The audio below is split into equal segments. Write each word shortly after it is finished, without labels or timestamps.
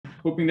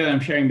hoping that I'm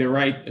sharing the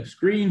right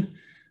screen.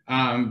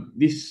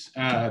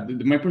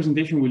 My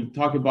presentation will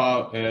talk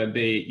about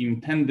the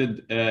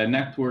intended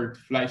networked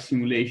flight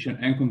simulation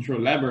and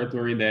control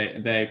laboratory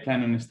that I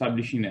plan on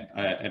establishing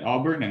at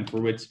Auburn, and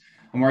for which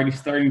I'm already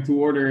starting to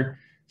order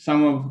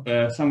some of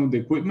the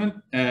equipment.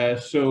 I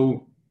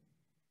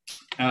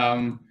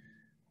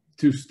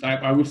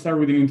will start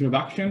with an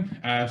introduction.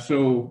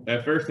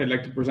 First, I'd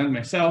like to present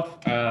myself.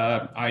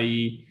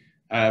 I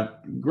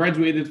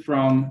graduated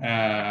from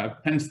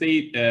Penn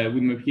State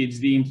with my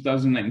PhD in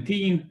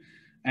 2019,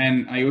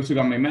 and I also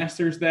got my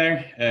master's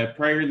there.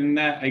 Prior to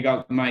that, I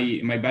got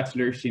my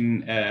bachelor's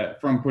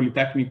from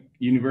Polytechnic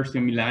University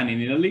of Milan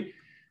in Italy.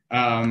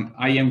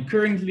 I am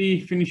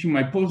currently finishing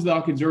my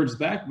postdoc at Georgia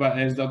Tech, but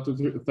as Dr.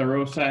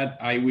 Thoreau said,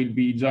 I will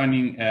be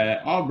joining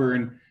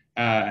Auburn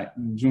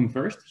June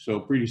 1st, so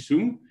pretty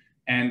soon.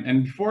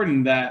 And before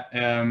that,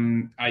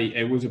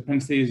 I was a Penn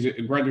State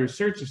graduate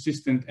research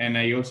assistant, and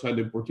I also had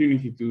the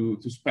opportunity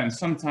to spend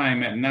some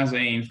time at NASA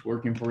Ames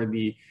working for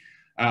the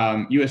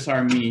U.S.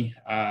 Army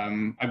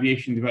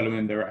Aviation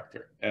Development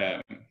Director.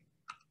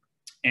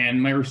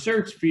 And my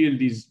research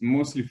field is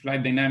mostly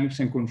flight dynamics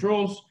and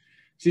controls,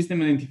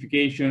 system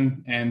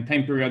identification, and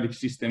time periodic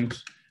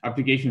systems.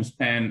 Applications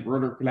span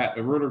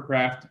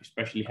rotorcraft,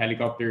 especially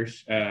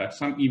helicopters,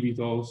 some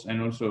eVTOLs,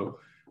 and also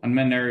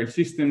unmanned aerial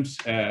systems,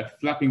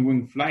 flapping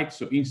wing flight,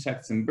 so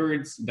insects and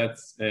birds.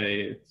 That's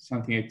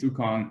something I took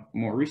on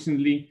more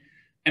recently,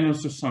 and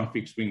also some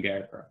fixed wing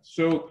aircraft.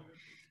 So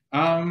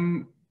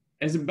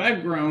as a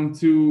background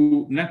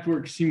to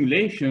network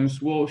simulations,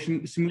 well,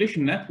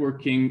 simulation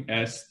networking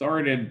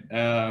started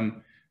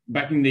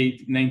back in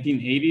the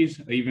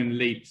 1980s, even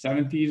late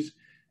 70s.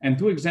 And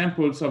two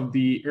examples of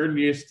the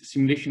earliest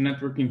simulation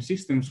networking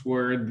systems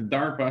were the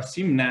DARPA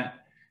SimNet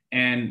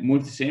and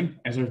Multisim,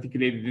 as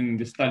articulated in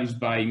the studies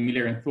by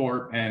Miller and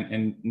Thorpe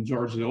and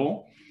George et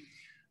al.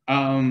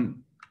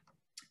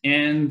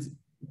 And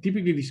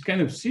typically these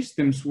kind of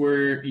systems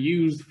were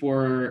used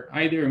for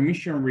either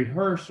mission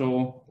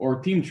rehearsal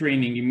or team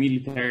training in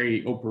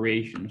military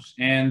operations.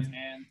 And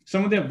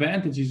some of the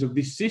advantages of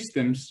these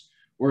systems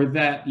were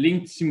that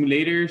linked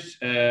simulators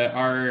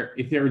are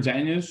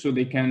heterogeneous, so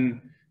they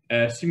can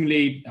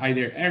simulate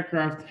either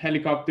aircraft,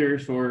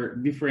 helicopters, or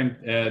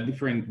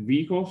different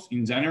vehicles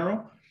in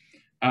general.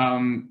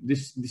 The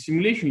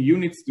simulation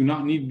units do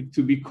not need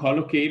to be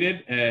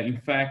collocated. In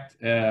fact,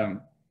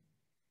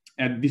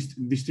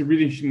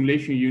 distributed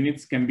simulation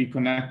units can be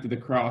connected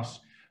across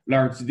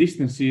large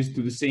distances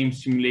to the same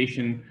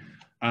simulation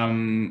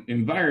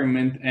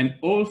environment. And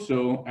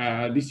also,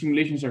 these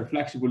simulations are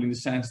flexible in the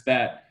sense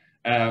that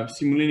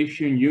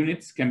simulation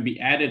units can be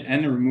added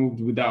and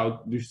removed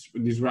without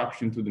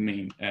disruption to the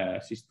main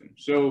system.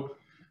 So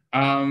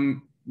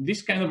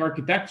this kind of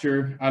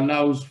architecture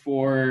allows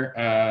for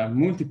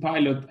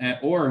multi-pilot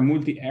or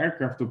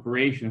multi-aircraft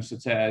operations,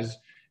 such as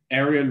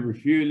aerial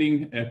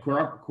refueling,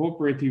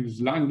 cooperative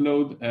slang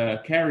load,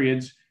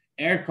 carriage,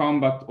 air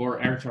combat, or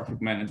air traffic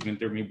management.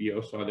 There may be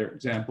also other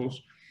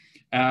examples.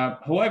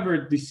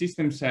 However, these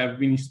systems have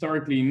been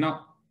historically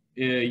not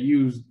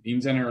used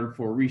in general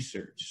for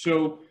research.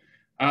 So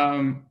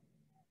how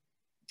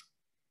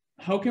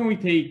can we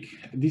take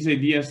these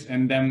ideas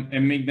and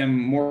make them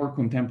more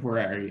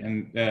contemporary?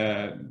 And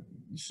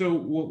so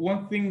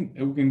one thing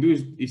we can do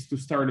is to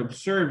start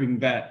observing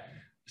that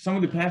some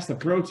of the past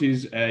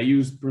approaches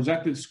used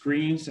projected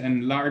screens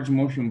and large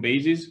motion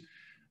bases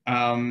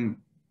and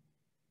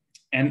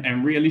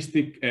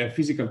realistic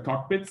physical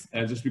cockpits,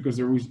 just because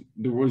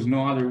there was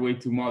no other way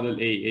to model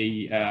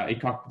a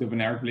cockpit of an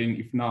airplane,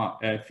 if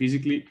not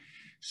physically.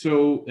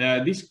 So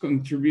this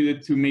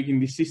contributed to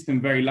making the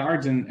system very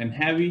large and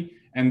heavy,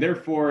 and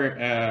therefore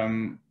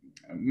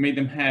made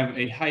them have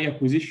a high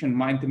acquisition,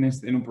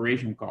 maintenance, and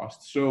operation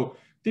costs. So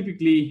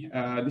typically,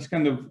 this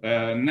kind of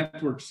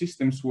network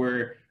systems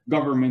were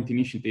government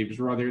initiatives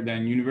rather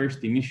than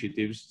university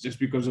initiatives, just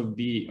because of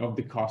the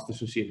cost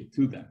associated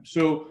to them.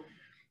 So,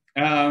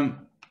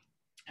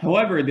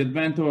 however, the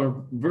advent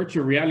of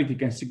virtual reality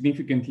can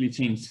significantly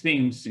change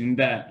things in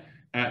that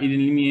it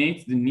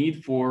eliminates the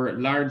need for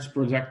large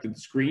projected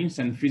screens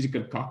and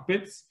physical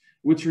cockpits,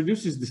 which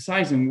reduces the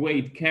size and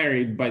weight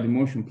carried by the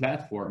motion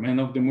platform and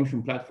of the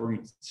motion platform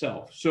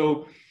itself.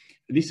 So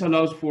this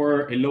allows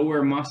for a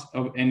lower mass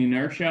of an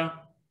inertia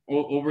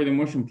over the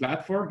motion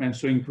platform, and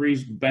so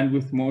increased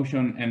bandwidth,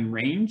 motion, and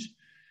range.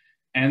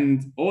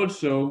 And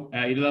also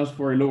it allows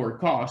for a lower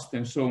cost,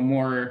 and so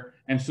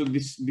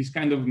this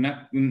kind of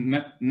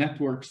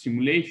network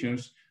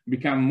simulations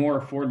become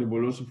more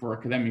affordable also for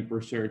academic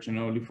research and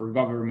only for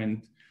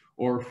government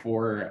or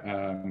for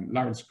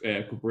large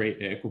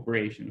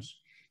corporations.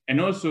 And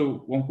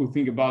also, one could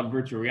think about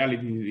virtual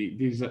reality,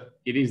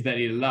 it is that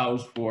it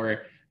allows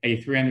for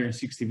a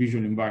 360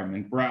 visual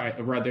environment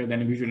rather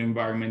than a visual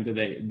environment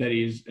that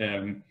is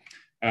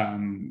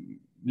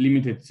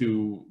limited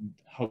to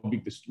how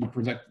big the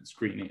projected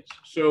screen is.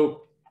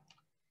 So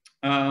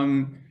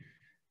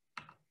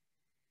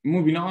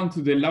moving on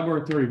to the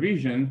laboratory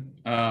vision.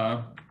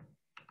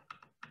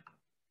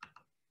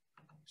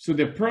 So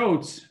the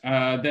approach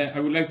that I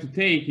would like to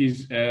take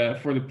is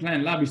for the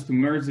Plan Lab is to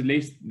merge the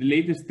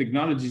latest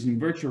technologies in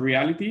virtual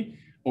reality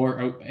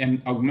and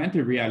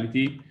augmented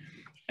reality,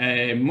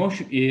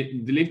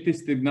 the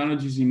latest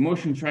technologies in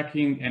motion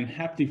tracking and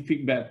haptic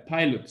feedback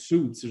pilot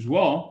suits as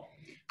well,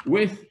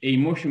 with a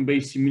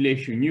motion-based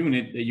simulation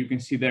unit that you can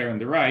see there on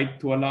the right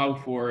to allow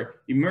for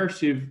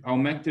immersive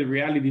augmented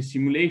reality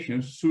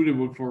simulations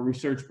suitable for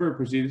research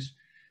purposes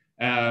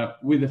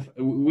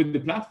with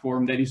the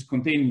platform that is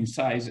contained in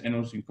size and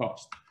also in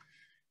cost.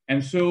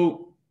 And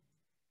so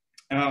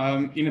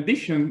in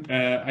addition,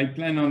 I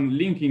plan on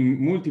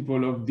linking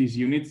multiple of these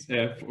units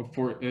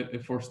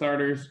for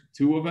starters,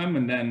 2 of them,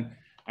 and then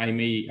I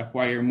may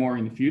acquire more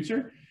in the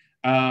future.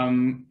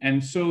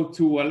 And so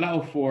to allow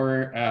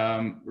for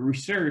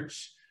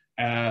research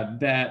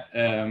that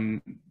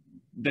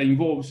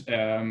involves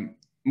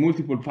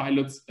multiple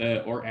pilots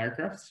or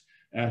aircrafts,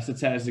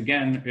 such as,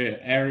 again,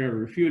 aerial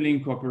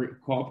refueling,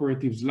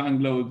 cooperative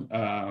slang load,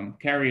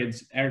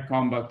 carriage, air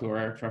combat, or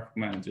air traffic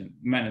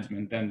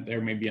management, and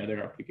there may be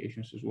other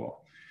applications as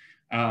well.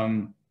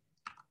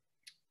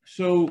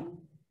 So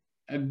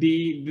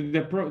the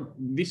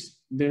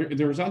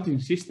resulting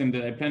system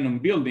that I plan on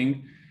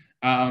building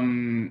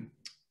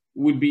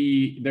would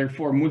be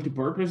therefore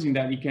multi-purpose in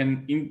that it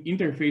can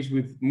interface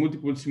with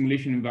multiple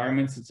simulation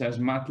environments such as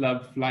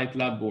MATLAB,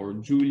 FlightLab, or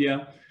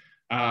Julia.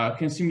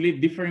 Can simulate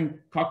different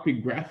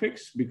cockpit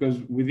graphics, because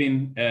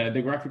within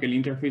the graphical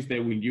interface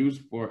that we'll use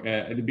for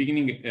at the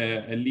beginning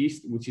at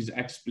least, which is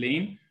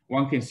X-Plane,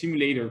 one can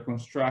simulate or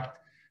construct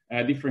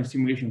different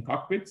simulation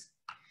cockpits.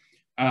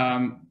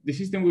 The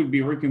system will be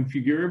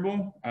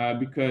reconfigurable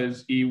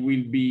because it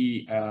will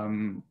be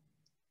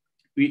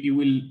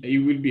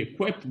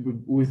equipped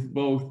with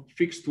both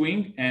fixed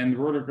wing and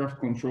rotorcraft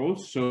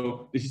controls.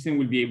 So the system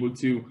will be able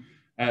to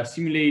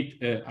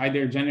simulate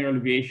either general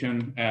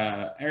aviation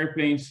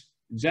airplanes,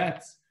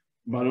 jets,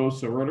 but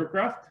also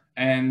rotorcraft,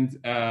 and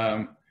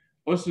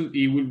also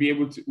it will be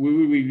able to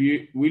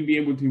we'll be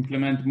able to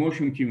implement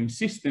motion queuing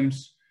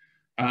systems,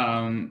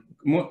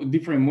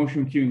 different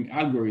motion queuing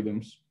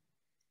algorithms.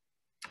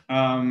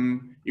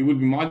 It will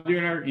be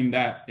modular in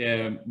that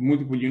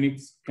multiple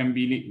units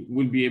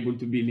will be able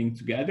to be linked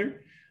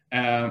together,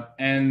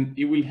 and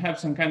it will have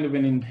some kind of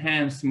an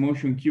enhanced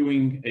motion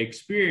queuing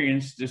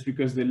experience, just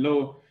because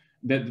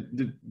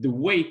the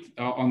weight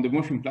on the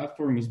motion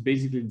platform is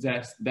basically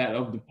just that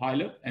of the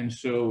pilot, and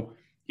so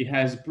it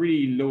has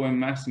pretty low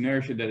mass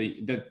inertia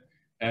that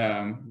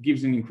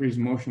gives an increased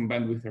motion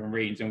bandwidth and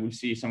range, and we'll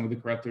see some of the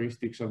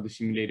characteristics of the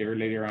simulator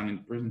later on in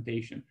the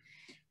presentation.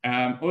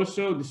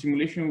 Also, the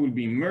simulation will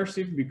be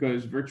immersive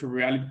because virtual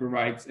reality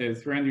provides a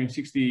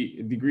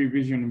 360-degree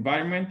vision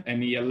environment,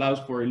 and it allows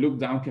for a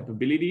look-down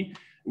capability,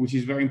 which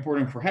is very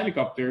important for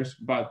helicopters,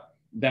 but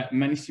that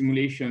many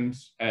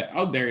simulations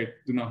out there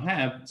do not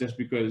have, just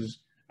because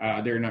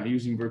they're not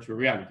using virtual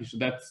reality. So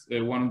that's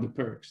one of the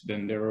perks.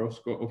 Then there are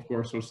also, of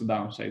course, also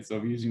downsides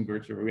of using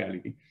virtual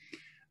reality.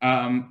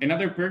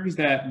 Another perk is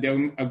that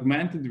the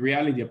augmented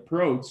reality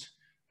approach,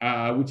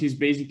 which is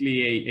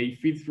basically a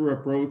feed-through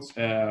approach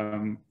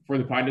for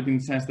the pilot, in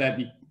the sense that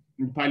the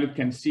pilot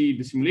can see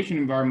the simulation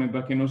environment,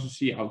 but can also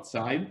see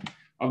outside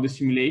of the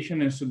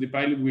simulation. And so the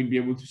pilot will be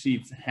able to see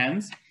its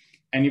hands.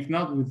 And if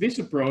not with this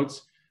approach,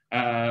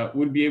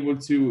 we'll be able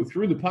to,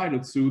 through the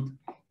pilot suit,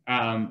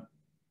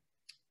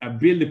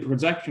 build a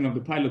projection of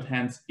the pilot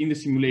hands in the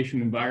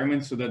simulation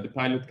environment so that the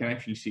pilot can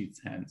actually see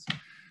its hands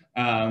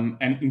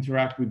and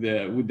interact with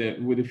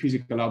the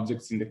physical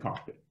objects in the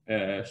cockpit.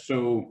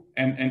 So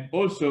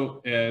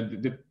also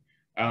the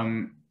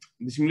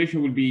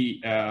simulation will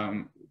be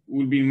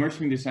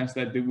immersive in the sense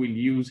that they will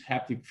use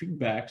haptic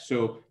feedback.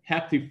 So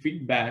haptic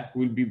feedback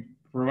will be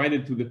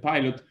provided to the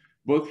pilot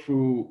both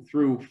through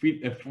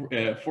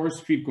force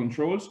field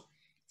controls,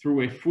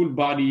 through a full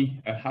body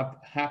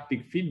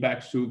haptic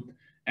feedback suit,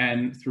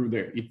 and through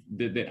the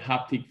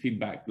haptic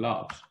feedback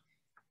gloves.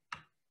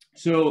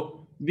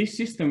 So this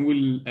system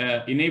will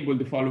enable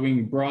the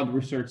following broad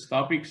research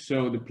topics.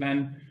 So the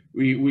plan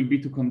will be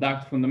to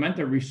conduct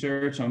fundamental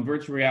research on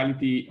virtual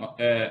reality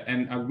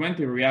and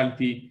augmented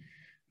reality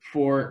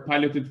for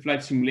piloted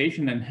flight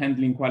simulation and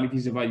handling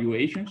qualities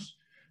evaluations,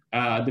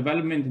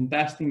 development and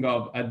testing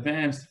of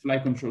advanced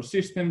flight control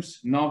systems,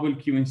 novel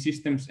queuing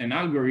systems and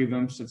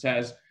algorithms such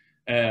as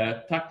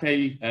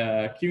tactile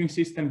queuing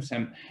systems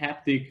and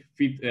haptic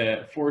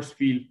force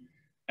field,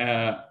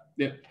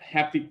 the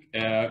haptic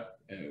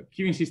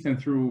queuing system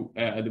through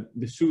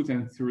the suit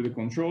and through the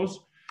controls.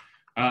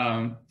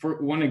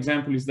 For one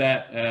example is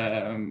that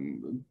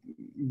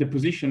the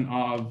position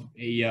of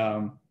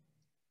an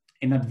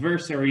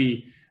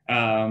adversary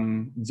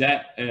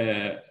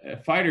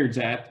fighter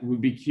jet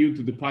would be cued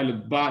to the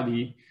pilot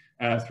body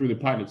through the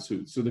pilot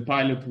suit. So the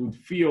pilot would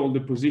feel the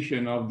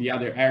position of the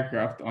other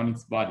aircraft on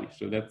its body.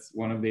 So that's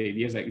one of the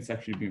ideas that it's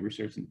actually been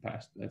researched in the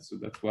past. So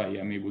that's why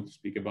I'm able to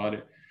speak about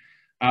it.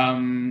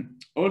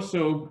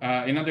 Also,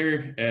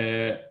 another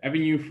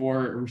avenue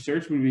for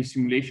research will be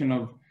simulation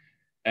of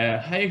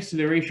high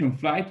acceleration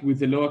flight with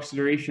the low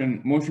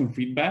acceleration motion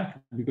feedback,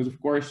 because of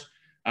course,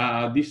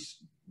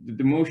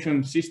 the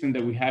motion system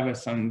that we have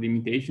has some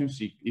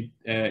limitations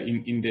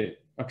in the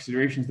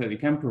accelerations that it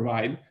can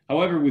provide.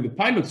 However, with the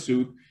pilot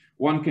suit,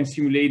 one can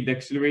simulate the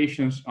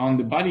accelerations on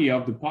the body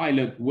of the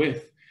pilot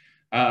with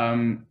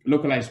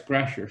localized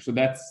pressure. So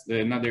that's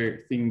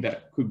another thing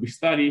that could be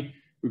studied.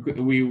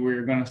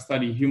 We're going to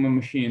study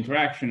human-machine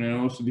interaction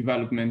and also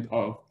development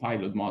of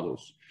pilot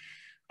models.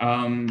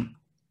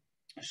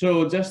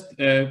 So just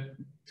to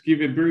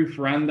give a brief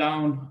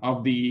rundown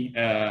of the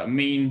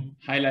main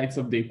highlights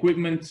of the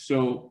equipment.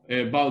 So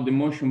about the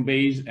motion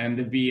base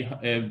and the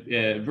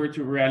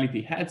virtual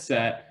reality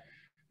headset.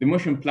 The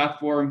motion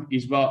platform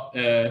is about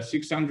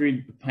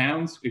 600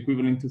 pounds,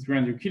 equivalent to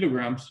 300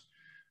 kilograms.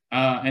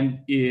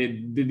 And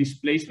the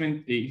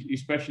displacement,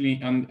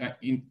 especially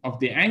of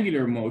the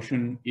angular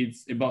motion,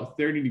 it's about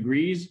 30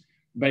 degrees,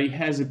 but it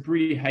has a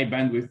pretty high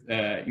bandwidth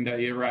in that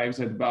it arrives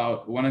at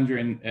about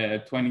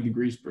 120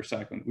 degrees per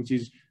second, which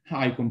is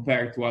high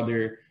compared to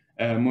other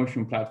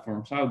motion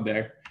platforms out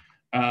there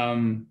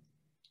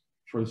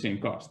for the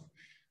same cost.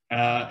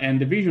 And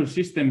the visual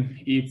system,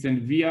 it's a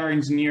VR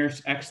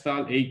Engineers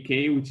X-Style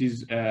 8K, which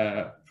is,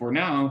 for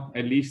now,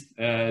 at least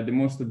the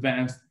most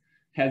advanced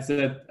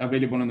headset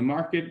available on the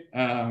market.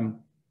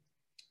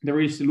 The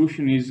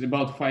resolution is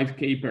about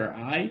 5K per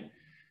eye.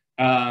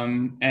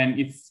 And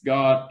it's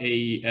got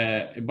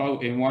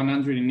about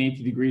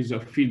 180 degrees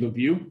of field of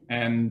view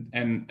and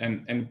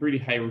a pretty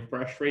high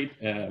refresh rate.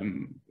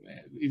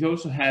 It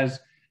also has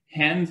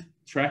hand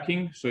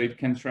tracking, so it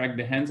can track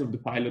the hands of the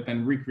pilot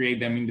and recreate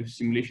them in the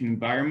simulation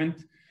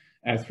environment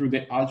through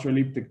the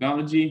UltraLeap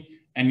technology.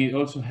 And it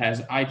also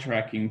has eye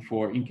tracking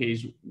for in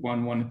case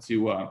one wanted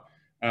to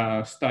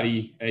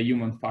study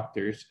human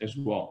factors as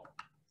well.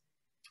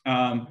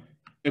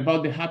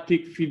 About the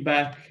haptic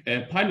feedback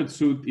pilot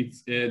suit,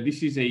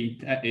 this is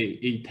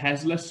a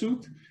Tesla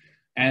suit,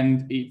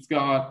 and it's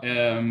got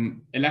a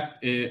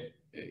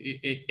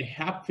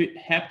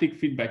haptic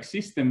feedback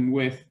system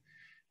with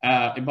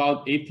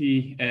about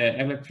 80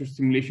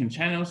 electrostimulation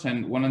channels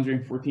and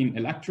 114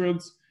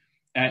 electrodes.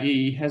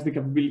 It has the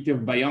capability of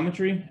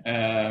biometry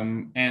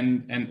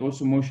and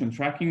also motion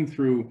tracking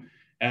through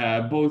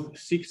both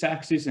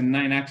 6-axis and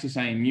 9-axis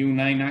IMU.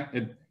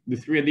 The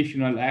 3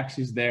 additional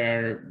axes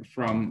there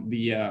from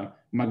the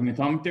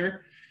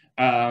magnetometer,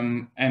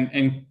 and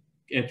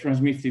it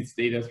transmits its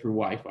data through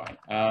Wi-Fi.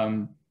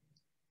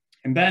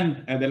 And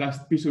then the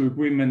last piece of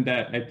equipment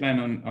that I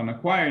plan on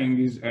acquiring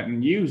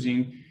and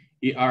using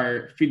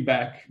are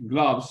feedback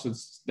gloves, so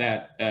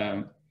that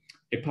a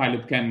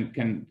pilot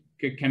can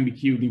be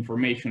cued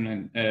information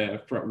and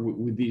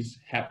with these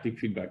haptic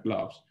feedback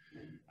gloves.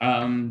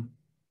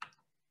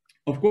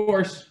 Of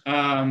course,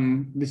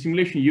 the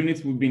simulation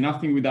units would be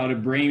nothing without a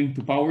brain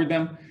to power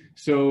them.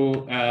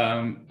 So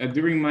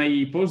during my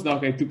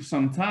postdoc, I took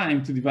some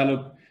time to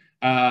develop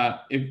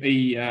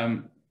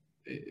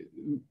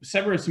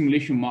several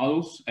simulation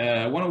models,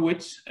 one of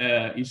which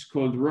is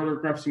called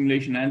Rotorcraft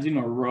Simulation Engine,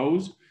 or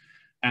ROSE,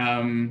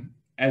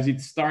 as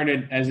it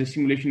started as a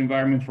simulation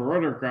environment for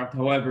rotorcraft.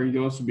 However, it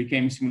also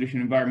became a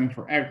simulation environment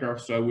for aircraft,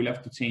 so I will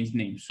have to change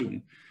name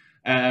soon.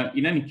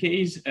 In any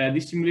case,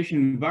 this simulation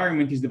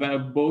environment is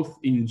developed both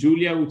in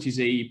Julia, which is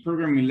a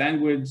programming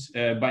language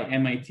by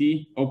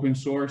MIT, open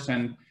source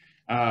and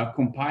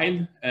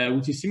compiled,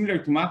 which is similar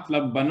to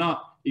MATLAB, but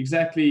not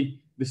exactly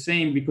the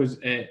same, because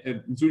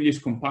Julia is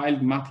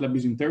compiled, MATLAB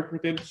is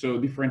interpreted, so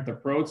different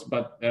approach,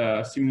 but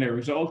similar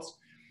results.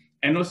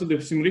 And also the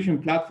simulation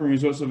platform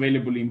is also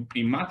available in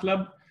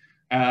MATLAB.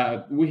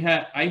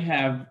 I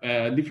have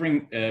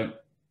different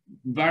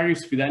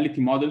various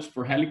fidelity models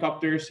for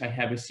helicopters. I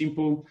have a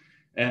simple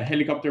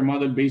helicopter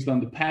model based on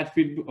the pad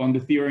field, on the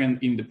theory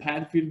in the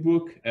pad field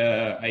book.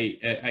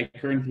 I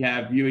currently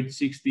have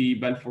UH-60,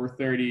 Bell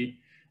 430,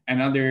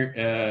 and other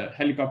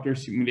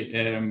helicopters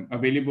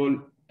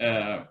available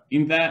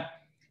in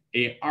that.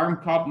 A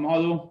ARM-COP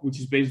model, which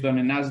is based on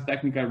a NASA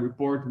technical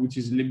report, which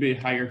is a little bit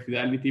higher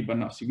fidelity, but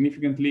not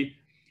significantly.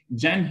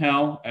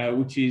 GenHel,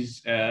 which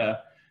is a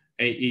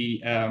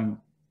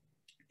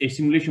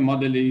simulation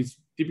model that is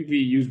typically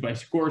used by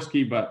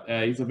Sikorsky, but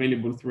is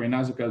available through a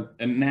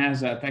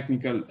NASA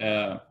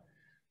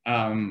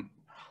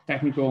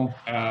technical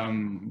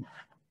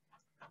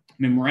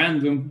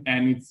memorandum,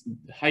 and it's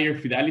higher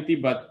fidelity,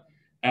 but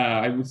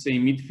I would say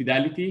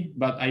mid-fidelity,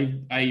 but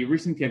I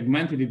recently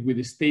augmented it with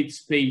a state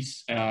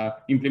space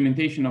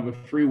implementation of a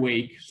free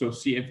wake, so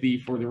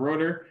CFD for the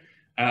rotor,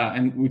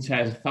 and which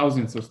has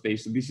thousands of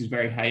states, so this is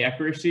very high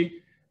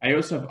accuracy. I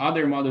also have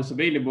other models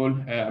available,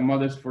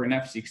 models for an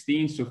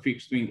F-16, so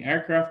fixed-wing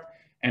aircraft,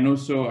 and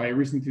also I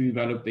recently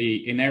developed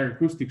an air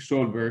acoustic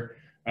solver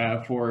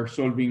for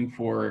solving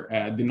for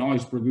the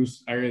noise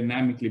produced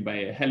aerodynamically by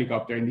a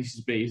helicopter, and this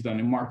is based on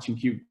a Marching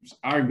Cubes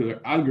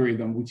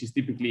algorithm, which is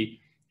typically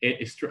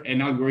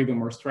an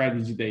algorithm or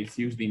strategy that is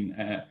used in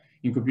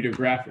computer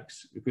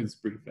graphics, because it's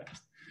pretty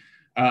fast.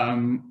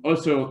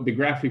 Also, the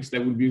graphics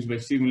that would be used by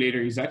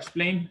simulator is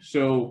X-Plane.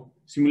 So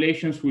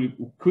simulations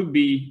could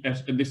be,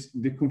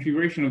 the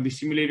configuration of the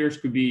simulators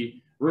could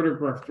be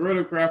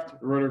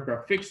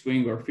rotorcraft fixed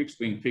wing, or fixed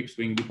wing,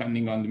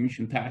 depending on the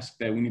mission task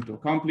that we need to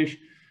accomplish.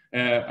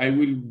 I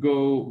will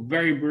go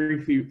very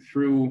briefly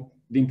through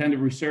the intended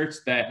research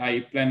that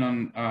I plan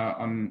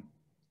on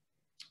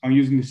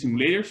using the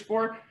simulators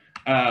for.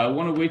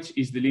 One of which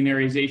is the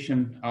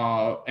linearization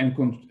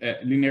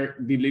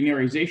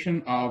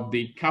of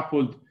the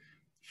coupled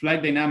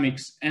flight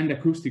dynamics and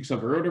acoustics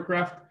of a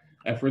rotorcraft.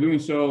 For doing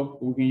so,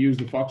 we can use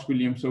the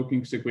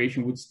Fox-Williams-Hawkins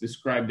equation, which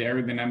describes the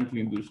aerodynamically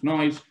induced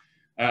noise.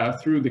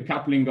 Through the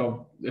coupling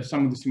of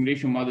some of the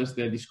simulation models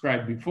that I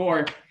described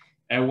before,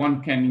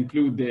 one can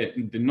include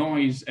the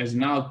noise as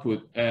an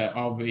output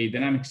of a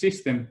dynamic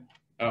system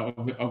of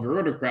a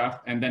rotorcraft,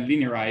 and then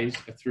linearize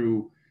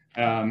through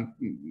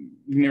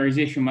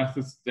linearization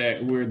methods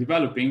that we're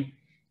developing,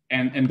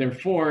 and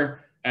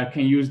therefore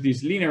can use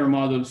these linear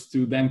models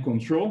to then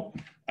control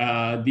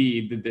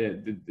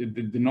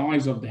the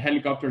noise of the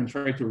helicopter and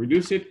try to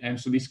reduce it. And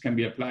so this can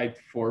be applied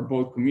for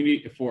both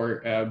noise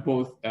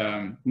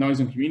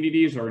in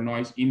communities or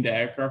noise in the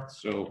aircraft,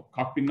 so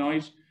cockpit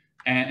noise.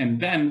 And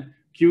then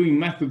queuing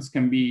methods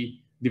can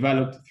be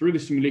developed through the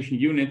simulation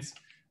units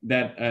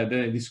that I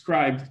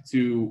described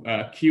to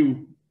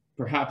queue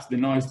perhaps the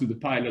noise to the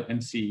pilot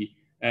and see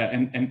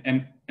and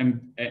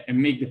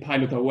make the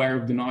pilot aware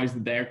of the noise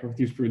that the aircraft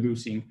is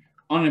producing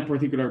on a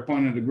particular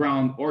point on the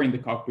ground or in the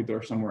cockpit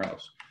or somewhere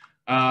else.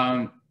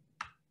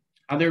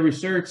 Other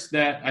research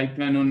that I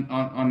plan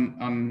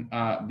on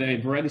that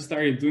I've already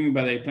started doing,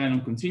 but I plan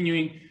on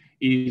continuing,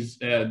 is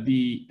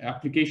the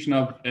application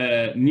of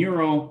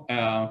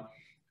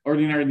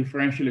ordinary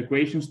differential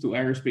equations to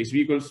aerospace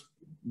vehicles.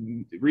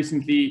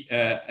 Recently,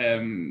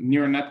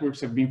 neural networks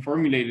have been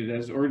formulated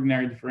as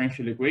ordinary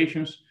differential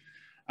equations.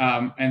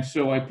 And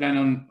so I plan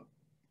on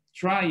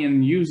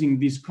trying using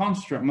these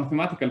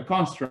mathematical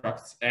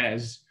constructs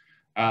as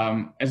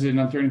an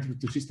alternative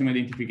to system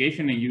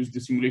identification, and use the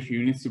simulation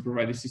units to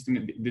provide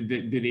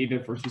the data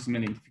for system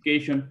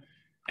identification.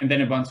 And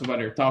then a bunch of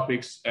other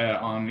topics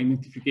on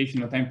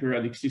identification of time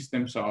periodic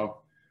systems of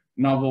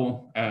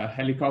novel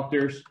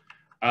helicopters,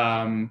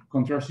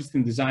 control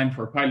system design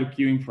for pilot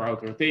queuing for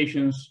out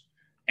rotations,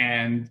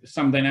 and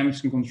some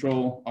dynamics and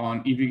control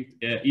on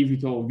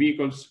eVTOL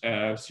vehicles,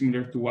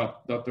 similar to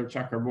what Dr.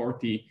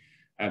 Chakraborty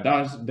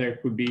does. There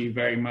could be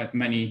very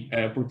many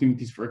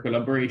opportunities for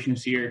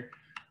collaborations here.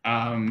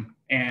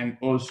 And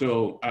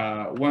also,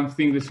 one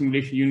thing the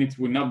simulation units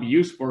will not be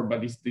used for,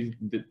 but is the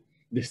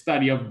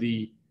study of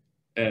the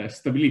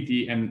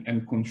stability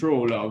and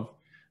control of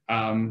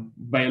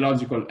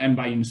biological and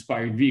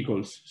bio-inspired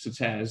vehicles,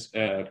 such as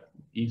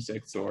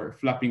insects or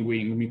flapping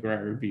wing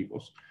microaerial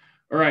vehicles.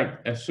 All right,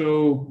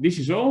 so this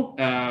is all.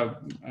 I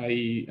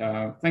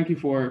thank you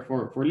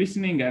for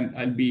listening, and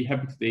I'll be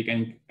happy to take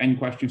any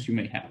questions you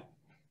may have.